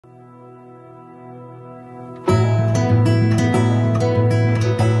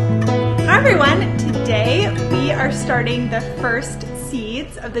starting the first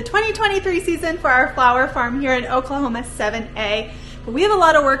seeds of the 2023 season for our flower farm here in Oklahoma 7A. But we have a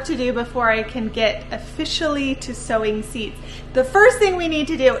lot of work to do before I can get officially to sowing seeds. The first thing we need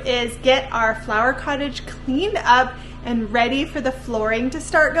to do is get our flower cottage cleaned up and ready for the flooring to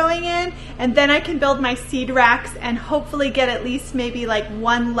start going in, and then I can build my seed racks and hopefully get at least maybe like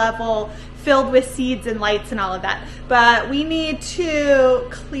one level filled with seeds and lights and all of that. But we need to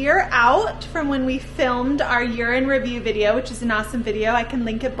clear out from when we filmed our year in review video, which is an awesome video. I can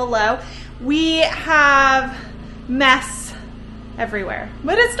link it below. We have mess everywhere,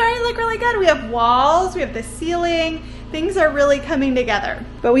 but it's starting to look really good. We have walls, we have the ceiling, things are really coming together.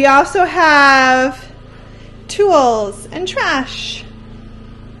 But we also have tools and trash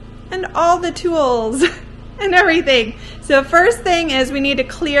and all the tools and everything. So first thing is we need to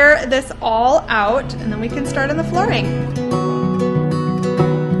clear this all out and then we can start on the flooring.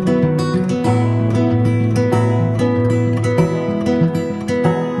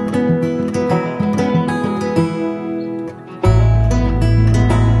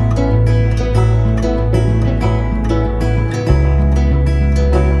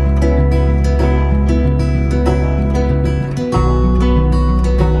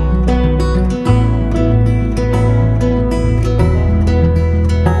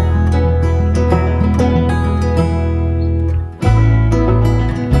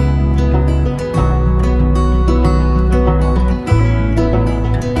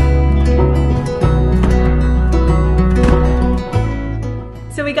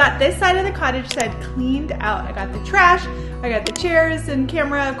 This side of the cottage shed cleaned out. I got the trash, I got the chairs and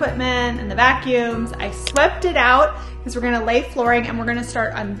camera equipment and the vacuums. I swept it out because we're gonna lay flooring and we're gonna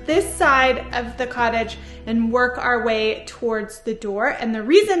start on this side of the cottage and work our way towards the door. And the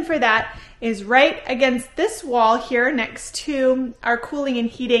reason for that is right against this wall here next to our cooling and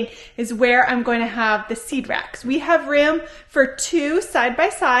heating is where I'm going to have the seed racks. We have room for 2 side by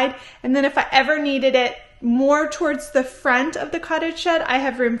side, and then if I ever needed it more towards the front of the cottage shed, I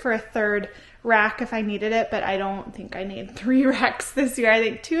have room for a 3rd rack if I needed it, but I don't think I need 3 racks this year. I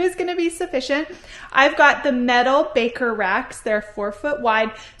think 2 is gonna be sufficient. I've got the metal baker racks. They're 4 foot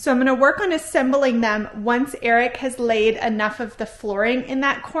wide. So I'm gonna work on assembling them once Eric has laid enough of the flooring in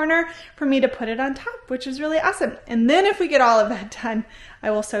that corner for me to put it on top, which is really awesome. And then if we get all of that done,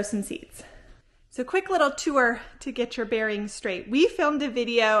 I will sow some seeds. So quick little tour to get your bearings straight. We filmed a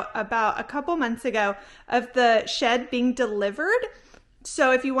video about a couple months ago of the shed being delivered.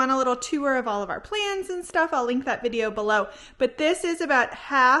 So if you want a little tour of all of our plans and stuff, I'll link that video below. But this is about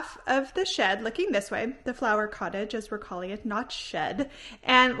half of the shed looking this way, the flower cottage as we're calling it, not shed.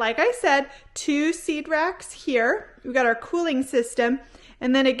 And like I said, 2 seed racks here. We've got our cooling system.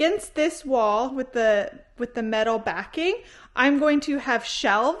 And then against this wall with the metal backing, I'm going to have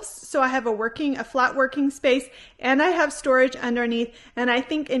shelves. So I have a flat working space, and I have storage underneath. And I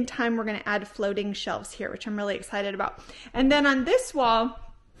think in time we're gonna add floating shelves here, which I'm really excited about. And then on this wall,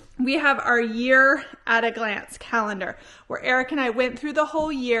 we have our year at a glance calendar where Eric and I went through the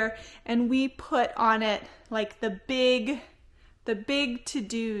whole year and we put on it like the big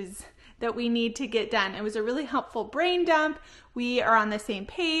to-dos that we need to get done. It was a really helpful brain dump. We are on the same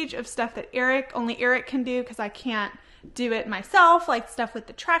page of stuff that only Eric can do because I can't do it myself, like stuff with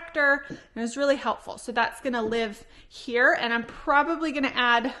the tractor. It was really helpful. So that's gonna live here, and I'm probably gonna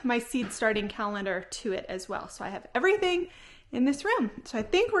add my seed starting calendar to it as well. So I have everything in this room. So I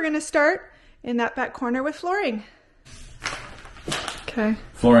think we're gonna start in that back corner with flooring. Okay.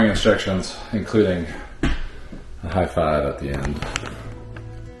 Flooring instructions, including a high five at the end.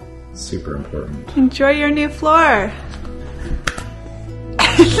 Super important. Enjoy your new floor.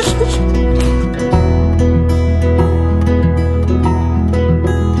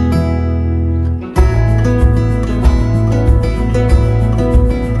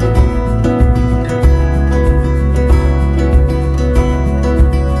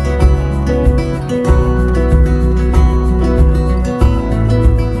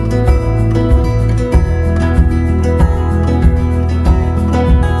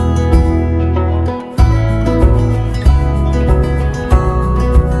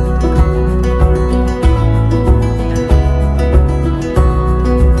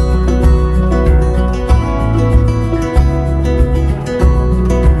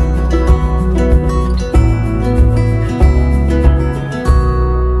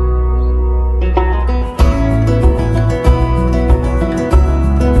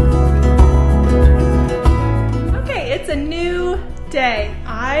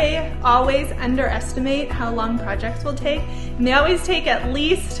 always underestimate how long projects will take, and they always take at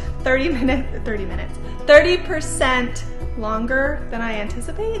least 30% longer than I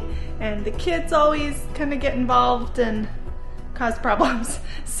anticipate, and the kids always kind of get involved and cause problems.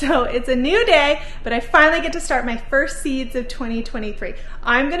 So it's a new day, but I finally get to start my first seeds of 2023.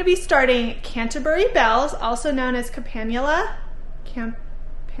 I'm going to be starting Canterbury bells, also known as Campanula,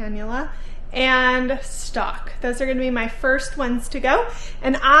 and stock. Those are going to be my first ones to go.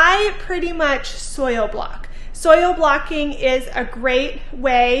 And I pretty much soil block. Soil blocking is a great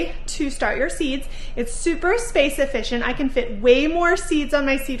way to start your seeds. It's super space efficient. I can fit way more seeds on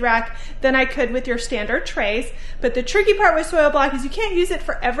my seed rack than I could with your standard trays. But the tricky part with soil block is you can't use it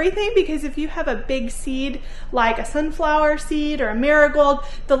for everything, because if you have a big seed like a sunflower seed or a marigold,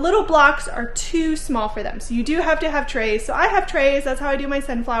 the little blocks are too small for them. So you do have to have trays. So I have trays. That's how I do my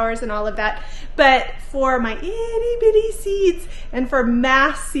sunflowers and all of that. But for my itty bitty seeds and for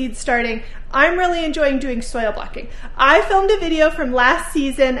mass seed starting, I'm really enjoying doing soil blocking. I filmed a video from last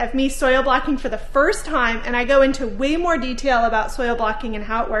season of me soil blocking for the first time, and I go into way more detail about soil blocking and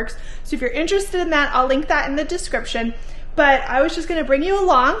how it works. So if you're interested in that, I'll link that in the description. But I was just gonna bring you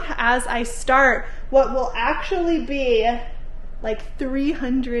along as I start what will actually be like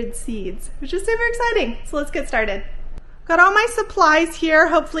 300 seeds, which is super exciting. So let's get started. Got all my supplies here,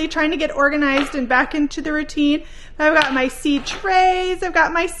 hopefully trying to get organized and back into the routine. I've got my seed trays, I've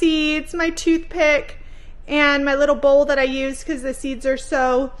got my seeds, my toothpick, and my little bowl that I use because the seeds are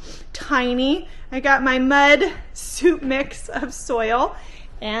so tiny. I got my mud soup mix of soil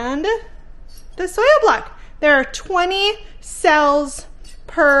and the soil block. There are 20 cells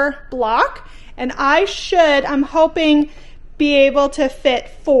per block, and I'm hoping, be able to fit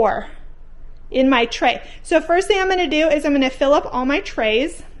 4 in my tray. So first thing I'm gonna do is I'm gonna fill up all my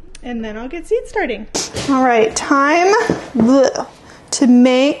trays, and then I'll get seed starting. All right, time to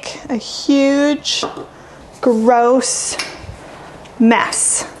make a huge, gross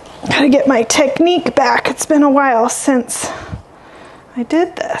mess. Gotta get my technique back. It's been a while since I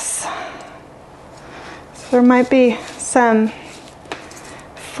did this. So there might be some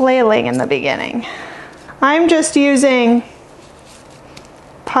flailing in the beginning. I'm just using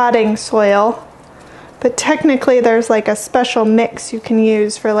potting soil, but technically there's like a special mix you can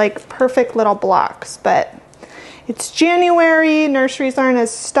use for like perfect little blocks. But it's January, nurseries aren't as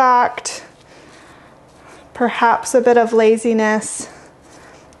stocked. Perhaps a bit of laziness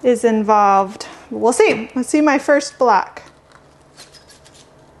is involved. We'll see. Let's see my first block.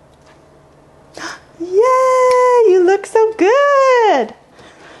 Yay, you look so good.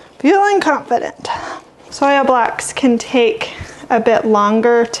 Feeling confident. Soil blocks can take a bit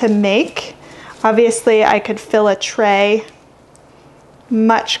longer to make. Obviously, I could fill a tray,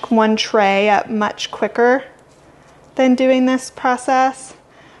 one tray up much quicker than doing this process.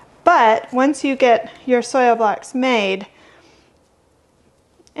 But once you get your soil blocks made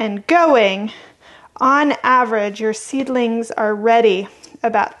and going, on average, your seedlings are ready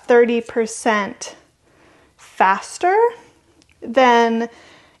about 30% faster than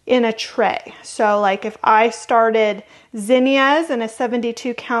in a tray. So like if I started zinnias in a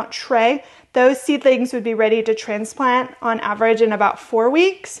 72 count tray, those seedlings would be ready to transplant on average in about 4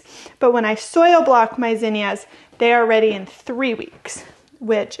 weeks. But when I soil block my zinnias, they are ready in 3 weeks,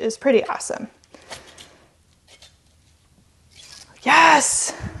 which is pretty awesome.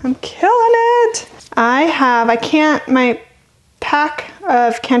 Yes, I'm killing it. My pack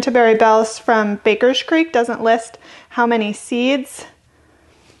of Canterbury bells from Baker's Creek doesn't list how many seeds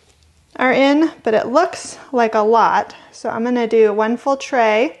are in, but it looks like a lot. So I'm gonna do 1 full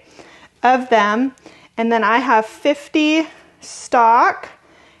tray of them, and then I have 50 stock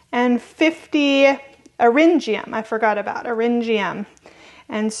and 50 Eryngium. I forgot about Eryngium.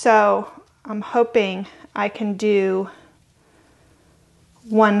 And so I'm hoping I can do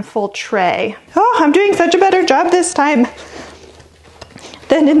 1 full tray. Oh, I'm doing such a better job this time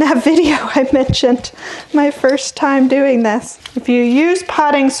than in that video I mentioned my first time doing this. If you use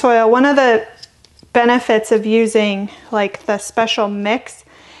potting soil, one of the benefits of using like the special mix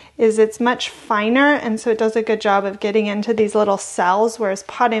is it's much finer, and so it does a good job of getting into these little cells, whereas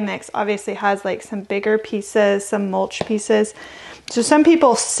potting mix obviously has like some bigger pieces, some mulch pieces. So some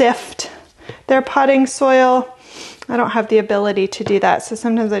people sift their potting soil. I don't have the ability to do that, so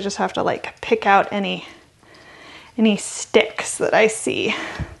sometimes I just have to like pick out any sticks that I see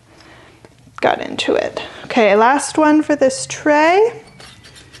got into it. Okay, last one for this tray.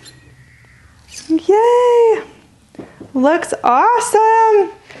 Yay! Looks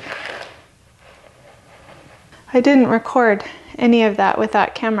awesome! I didn't record any of that with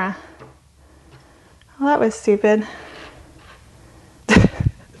that camera. Well, that was stupid.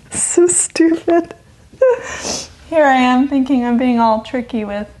 So stupid. Here I am thinking I'm being all tricky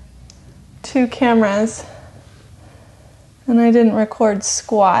with 2 cameras. And I didn't record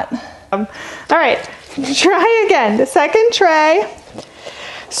squat. All right, try again. The second tray,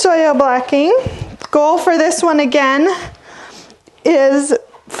 soil blocking. Goal for this one again is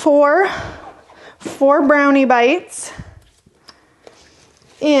four brownie bites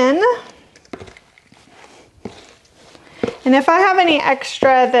in. And if I have any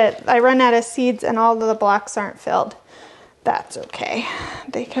extra that I run out of seeds and all of the blocks aren't filled, that's okay.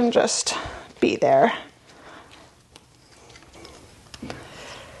 They can just be there.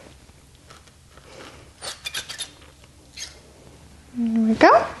 There we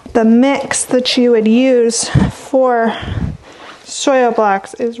go. The mix that you would use for soil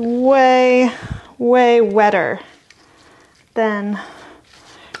blocks is way wetter than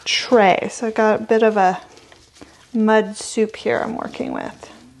tray. So I got a bit of a mud soup here I'm working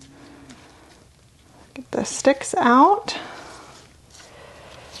with. Get the sticks out.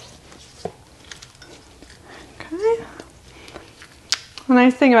 Okay. The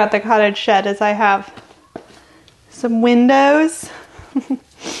nice thing about the cottage shed is I have some windows. I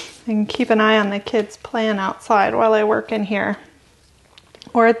can keep an eye on the kids playing outside while I work in here.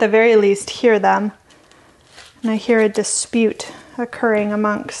 Or at the very least hear them. And I hear a dispute occurring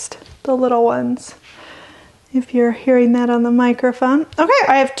amongst the little ones. If you're hearing that on the microphone. Okay,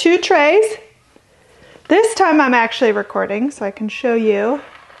 I have 2 trays. This time I'm actually recording so I can show you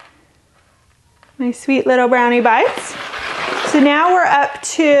my sweet little brownie bites. So now we're up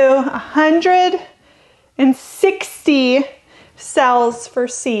to 160 cells for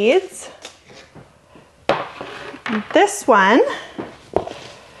seeds. And this one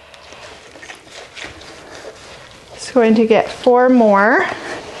is going to get 4 more.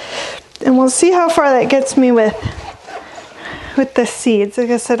 And we'll see how far that gets me with the seeds. I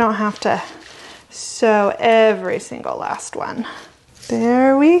guess I don't have to sow every single last one.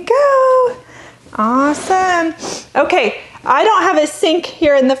 There we go. Awesome. Okay, I don't have a sink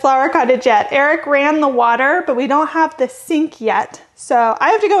here in the flower cottage yet. Eric ran the water, but we don't have the sink yet. So I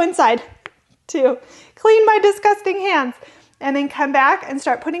have to go inside to clean my disgusting hands and then come back and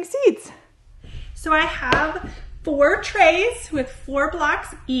start putting seeds. So I have 4 trays with 4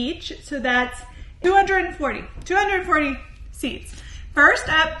 blocks each. So that's 240 seeds. First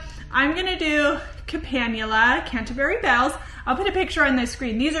up, I'm gonna do Campanula, Canterbury Bells. I'll put a picture on the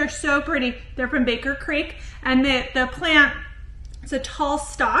screen. These are so pretty. They're from Baker Creek, and the plant is a tall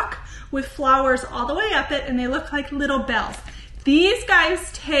stalk with flowers all the way up it, and they look like little bells. These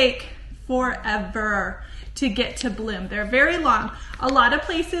guys take forever to get to bloom. They're very long. A lot of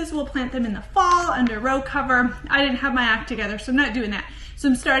places will plant them in the fall under row cover. I didn't have my act together, so I'm not doing that. So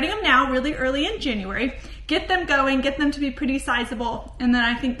I'm starting them now really early in January. Get them going, get them to be pretty sizable, and then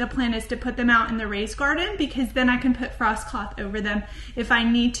I think the plan is to put them out in the raised garden because then I can put frost cloth over them if I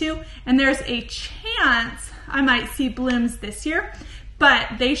need to. And there's a chance I might see blooms this year, but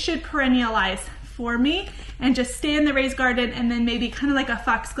they should perennialize for me and just stay in the raised garden, and then maybe kind of like a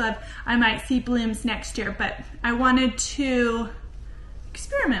foxglove, I might see blooms next year. But I wanted to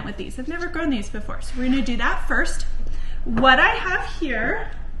experiment with these. I've never grown these before, so we're gonna do that first. What I have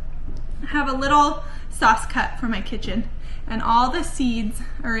here, I have a little sauce cup for my kitchen, and all the seeds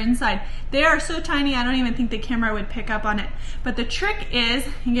are inside. They are so tiny, I don't even think the camera would pick up on it. But the trick is,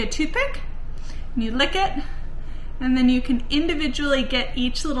 you get a toothpick, and you lick it, and then you can individually get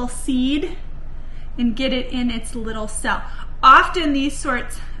each little seed and get it in its little cell. Often these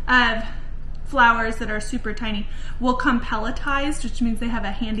sorts of flowers that are super tiny will come pelletized, which means they have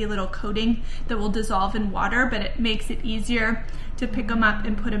a handy little coating that will dissolve in water, but it makes it easier to pick them up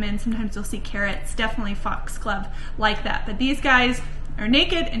and put them in. Sometimes you'll see carrots, definitely foxglove like that. But these guys are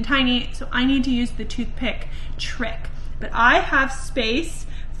naked and tiny, so I need to use the toothpick trick. But I have space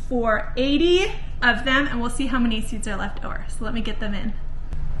for 80 of them, and we'll see how many seeds are left over. So let me get them in.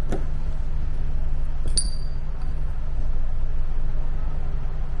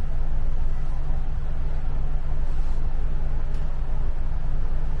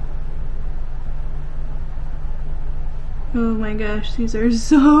 Oh my gosh, these are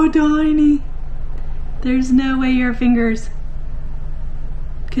so tiny. There's no way your fingers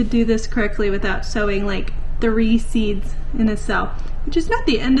could do this correctly without sowing like 3 seeds in a cell, which is not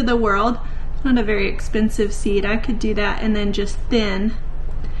the end of the world. It's not a very expensive seed. I could do that and then just thin,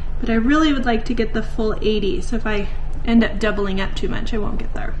 but I really would like to get the full 80. So if I end up doubling up too much, I won't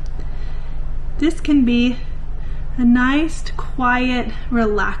get there. This can be a nice, quiet,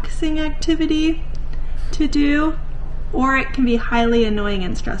 relaxing activity to do, or it can be highly annoying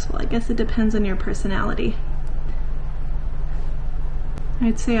and stressful. I guess it depends on your personality.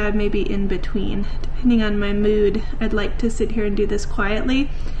 I'd say I'm maybe in between. Depending on my mood, I'd like to sit here and do this quietly,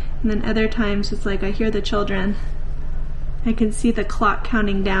 and then other times it's like I hear the children I can see the clock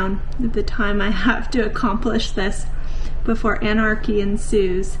counting down at the time I have to accomplish this before anarchy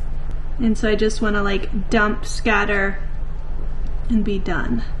ensues. And so I just want to like dump, scatter, and be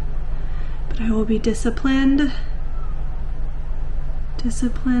done. But I will be disciplined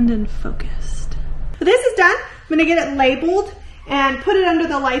and focused. So this is done. I'm gonna get it labeled and put it under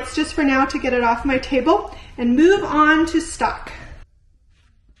the lights just for now to get it off my table and move on to stock.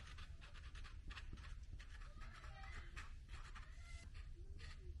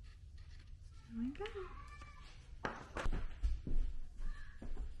 There we go.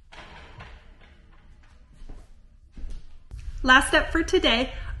 Last step for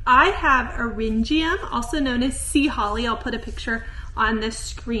today, I have Eryngium, also known as sea holly. I'll put a picture on the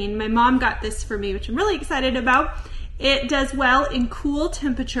screen. My mom got this for me, which I'm really excited about. It does well in cool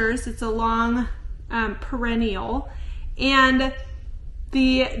temperatures. It's a long perennial, and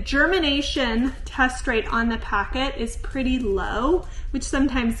the germination test rate on the packet is pretty low, which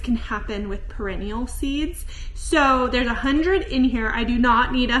sometimes can happen with perennial seeds. So there's 100 in here. I do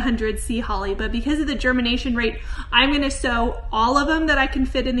not need 100 sea holly, but because of the germination rate, I'm gonna sow all of them that I can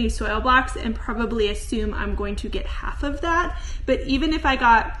fit in these soil blocks and probably assume I'm going to get half of that. But even if I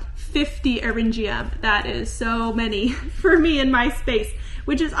got 50 Eryngium, that is so many for me in my space,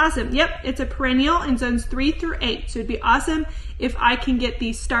 which is awesome. Yep, it's a perennial in zones 3 through 8. So it'd be awesome if I can get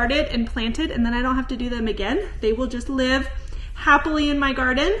these started and planted and then I don't have to do them again. They will just live happily in my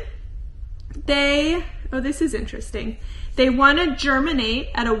garden. Oh, this is interesting. They want to germinate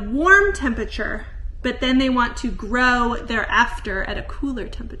at a warm temperature, but then they want to grow thereafter at a cooler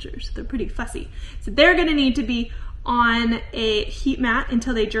temperature. So they're pretty fussy. So they're going to need to be on a heat mat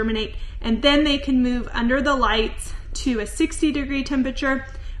until they germinate, and then they can move under the lights to a 60-degree temperature,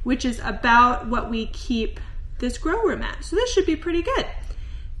 which is about what we keep this grow room at. So this should be pretty good.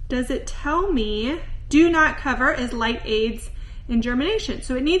 Does it tell me do not cover as light aids in germination?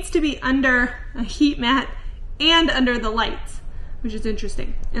 So it needs to be under a heat mat and under the lights, which is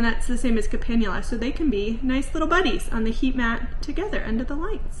interesting. And that's the same as Campanula. So they can be nice little buddies on the heat mat together under the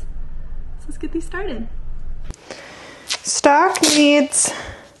lights. So let's get these started. Stock needs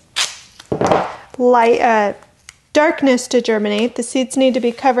light, darkness to germinate. The seeds need to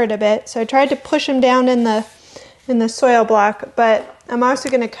be covered a bit. So I tried to push them down in the soil block, but I'm also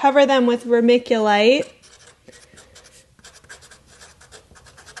going to cover them with vermiculite.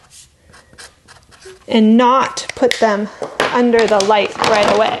 And not put them under the light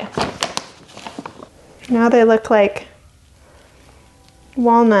right away. Now they look like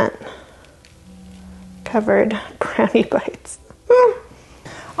walnut covered brownie bites.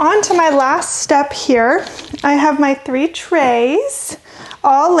 On to my last step here. I have my 3 trays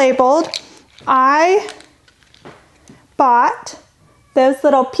all labeled. I bought those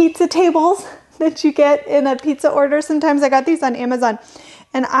little pizza tables that you get in a pizza order. Sometimes I got these on Amazon.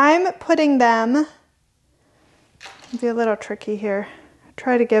 And I'm putting them, be a little tricky here.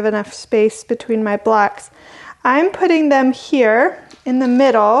 Try to give enough space between my blocks. I'm putting them here in the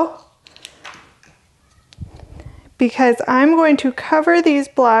middle because I'm going to cover these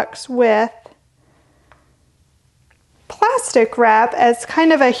blocks with plastic wrap as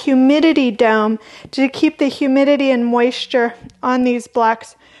kind of a humidity dome to keep the humidity and moisture on these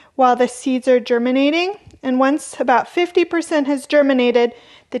blocks while the seeds are germinating. And once about 50% has germinated,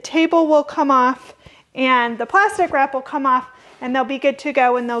 the table will come off and the plastic wrap will come off, and they'll be good to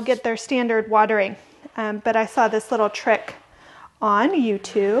go and they'll get their standard watering. But I saw this little trick on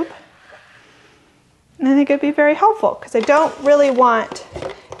YouTube, and I think it'd be very helpful because I don't really want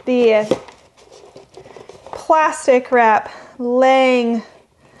the plastic wrap laying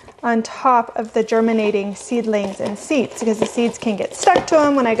on top of the germinating seedlings and seeds, because the seeds can get stuck to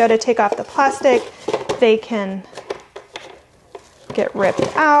them. When I go to take off the plastic, they can get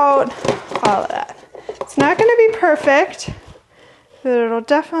ripped out, all of that. It's not going to be perfect, but it'll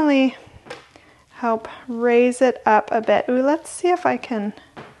definitely help raise it up a bit. Ooh, let's see if I can,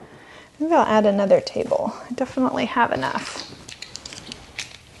 maybe I'll add another table. I definitely have enough.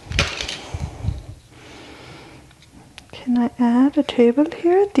 Can I add a table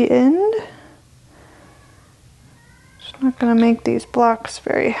here at the end? It's not going to make these blocks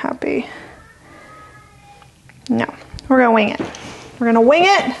very happy. No, we're going to wing it. We're going to wing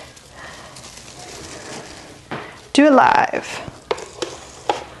it. Do it live.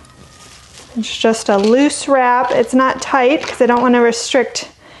 It's just a loose wrap. It's not tight because I don't want to restrict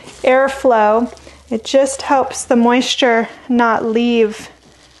airflow. It just helps the moisture not leave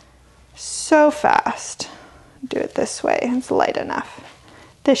so fast. Do it this way. It's light enough.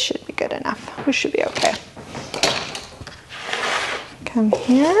 This should be good enough. We should be okay. Come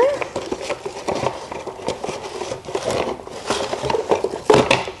here.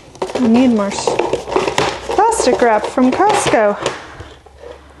 I need more plastic wrap from Costco.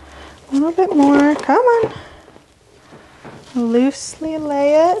 A little bit more, come on. Loosely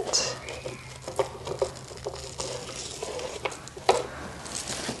lay it.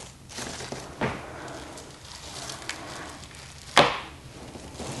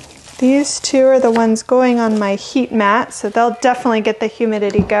 These two are the ones going on my heat mat, so they'll definitely get the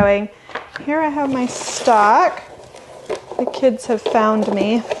humidity going. Here I have my stock. The kids have found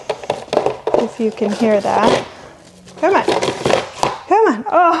me, if you can hear that. Come on, come on.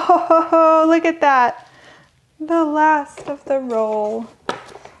 Oh, look at that. The last of the roll.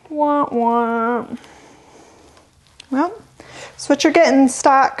 Wah, wah. Well, that's what you're getting,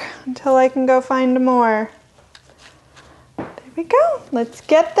 stock, until I can go find more. There we go. Let's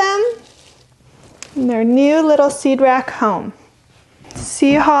get them in their new little seed rack home.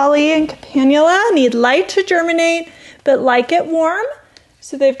 Sea holly and campanula need light to germinate, but like it warm.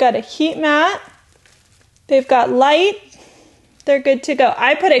 So they've got a heat mat. They've got light. They're good to go.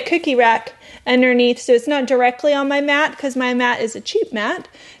 I put a cookie rack underneath, so it's not directly on my mat because my mat is a cheap mat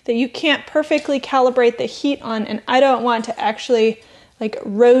that you can't perfectly calibrate the heat on, and I don't want to actually like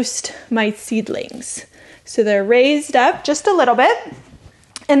roast my seedlings. So they're raised up just a little bit.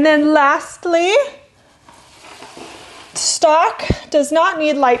 And then lastly, stock does not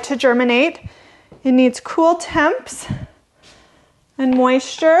need light to germinate. It needs cool temps and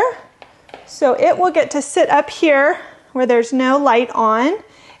moisture. So it will get to sit up here where there's no light on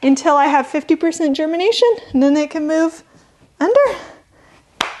until I have 50% germination, and then they can move under.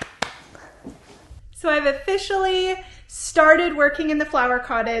 So I've officially started working in the flower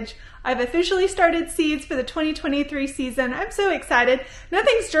cottage. I've officially started seeds for the 2023 season. I'm so excited.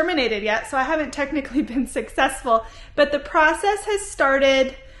 Nothing's germinated yet, so I haven't technically been successful, but the process has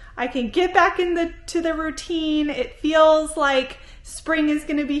started. I can get back into the routine. It feels like spring is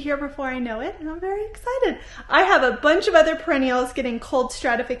going to be here before I know it, and I'm very excited. I have a bunch of other perennials getting cold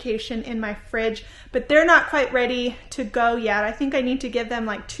stratification in my fridge, but they're not quite ready to go yet. I think I need to give them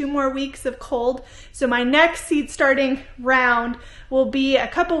like 2 more weeks of cold. So my next seed starting round will be a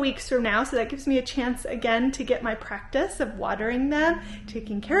couple weeks from now, so that gives me a chance again to get my practice of watering them,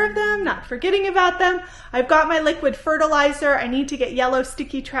 taking care of them, not forgetting about them. I've got my liquid fertilizer. I need to get yellow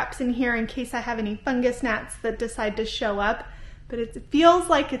sticky traps in here in case I have any fungus gnats that decide to show up. But it feels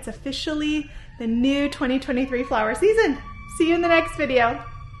like it's officially the new 2023 flower season. See you in the next video.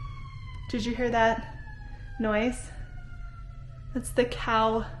 Did you hear that noise? That's the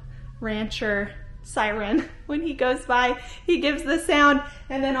cow rancher siren. When he goes by, he gives the sound,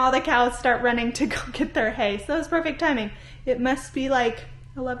 and then all the cows start running to go get their hay. So it's perfect timing. It must be like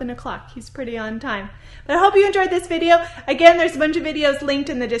 11 o'clock. He's pretty on time. But I hope you enjoyed this video. Again, there's a bunch of videos linked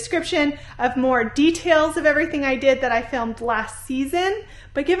in the description of more details of everything I did that I filmed last season.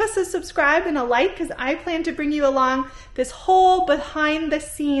 But give us a subscribe and a like, because I plan to bring you along this whole behind the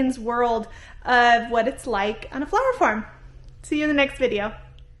scenes world of what it's like on a flower farm. See you in the next video.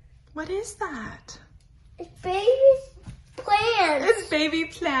 What is that? It's baby plants. It's baby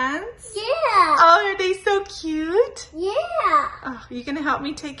plants? Yeah. Oh, are they so cute? Yeah. Oh, are you gonna help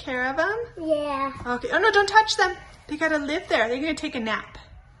me take care of them? Yeah. Okay. Oh no, don't touch them. They gotta live there. They're gonna take a nap.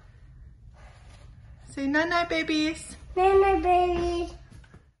 Say night-night, babies. Night-night, babies.